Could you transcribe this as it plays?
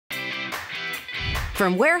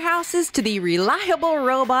From warehouses to the reliable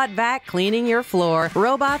robot vac cleaning your floor,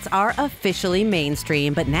 robots are officially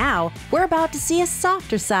mainstream. But now, we're about to see a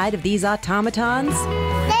softer side of these automatons.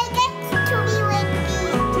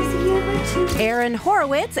 Aaron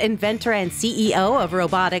Horowitz, inventor and CEO of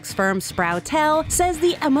robotics firm Sproutel, says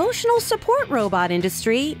the emotional support robot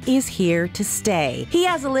industry is here to stay. He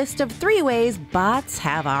has a list of 3 ways bots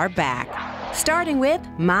have our back. Starting with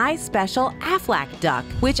My Special Aflac Duck,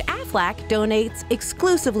 which Aflac donates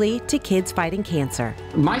exclusively to kids fighting cancer.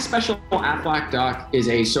 My Special Aflac Duck is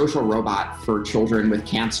a social robot for children with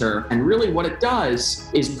cancer, and really what it does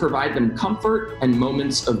is provide them comfort and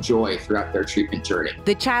moments of joy throughout their treatment journey.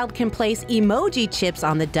 The child can place emoji chips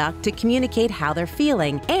on the duck to communicate how they're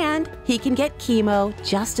feeling, and he can get chemo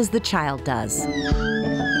just as the child does.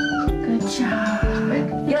 Good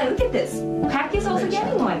job. Yeah, look at this. Pack is also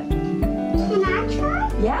getting one. Can I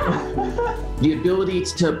try? Yeah. The ability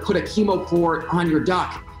to put a chemo port on your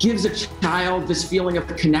duck gives a child this feeling of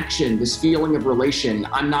connection, this feeling of relation.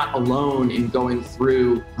 I'm not alone in going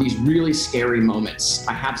through these really scary moments.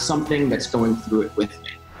 I have something that's going through it with me.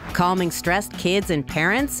 Calming stressed kids and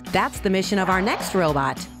parents? That's the mission of our next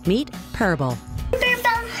robot. Meet Purble.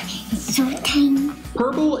 It's so tiny.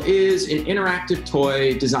 Purble is an interactive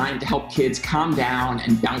toy designed to help kids calm down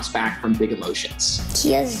and bounce back from big emotions.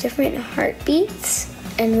 He has different heartbeats,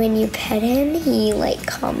 and when you pet him, he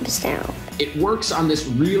calms down. It works on this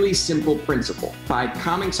really simple principle. By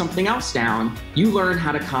calming something else down, you learn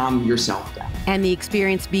how to calm yourself down. And the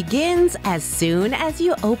experience begins as soon as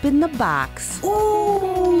you open the box.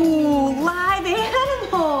 Ooh, live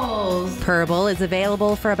animals! Purble is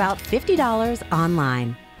available for about $50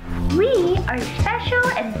 online. We are special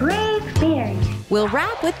and brave bears. We'll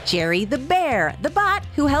wrap with Jerry the Bear, the bot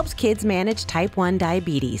who helps kids manage type 1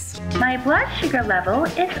 diabetes. My blood sugar level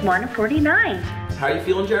is 149. How are you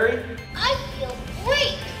feeling, Jerry? I feel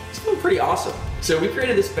great. It's feeling pretty awesome. So we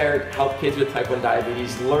created this bear to help kids with type 1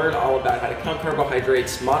 diabetes learn all about how to count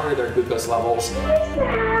carbohydrates, monitor their glucose levels.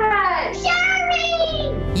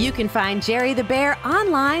 Jerry! You can find Jerry the Bear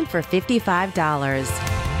online for $55.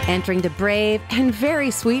 Entering the brave and very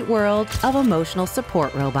sweet world of emotional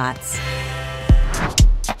support robots.